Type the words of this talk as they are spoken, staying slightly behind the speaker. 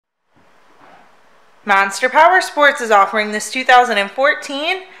Monster Powersports is offering this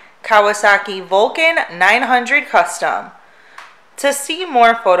 2014 Kawasaki Vulcan 900 Custom. To see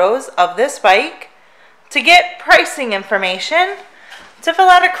more photos of this bike, to get pricing information, to fill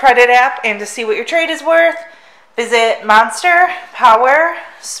out a credit app, and to see what your trade is worth, visit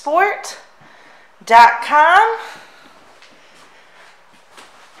monsterpowersport.com.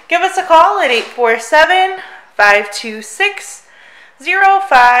 Give us a call at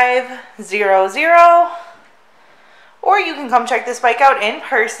 847-526-0500, or you can come check this bike out in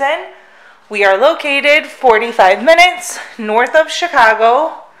person. We are located 45 minutes north of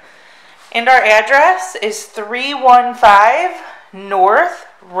Chicago, and our address is 315 North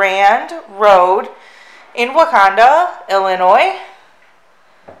Rand Road in Wauconda, Illinois.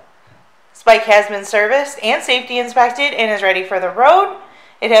 This bike has been serviced and safety inspected and is ready for the road.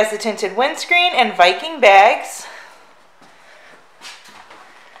 It has the tinted windscreen and Viking bags.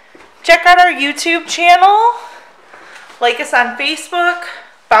 Check out our YouTube channel. Like us on Facebook.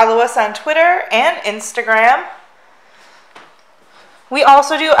 Follow us on Twitter and Instagram. We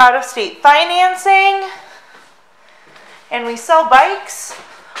also do out-of-state financing. And we sell bikes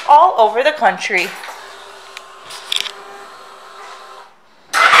all over the country.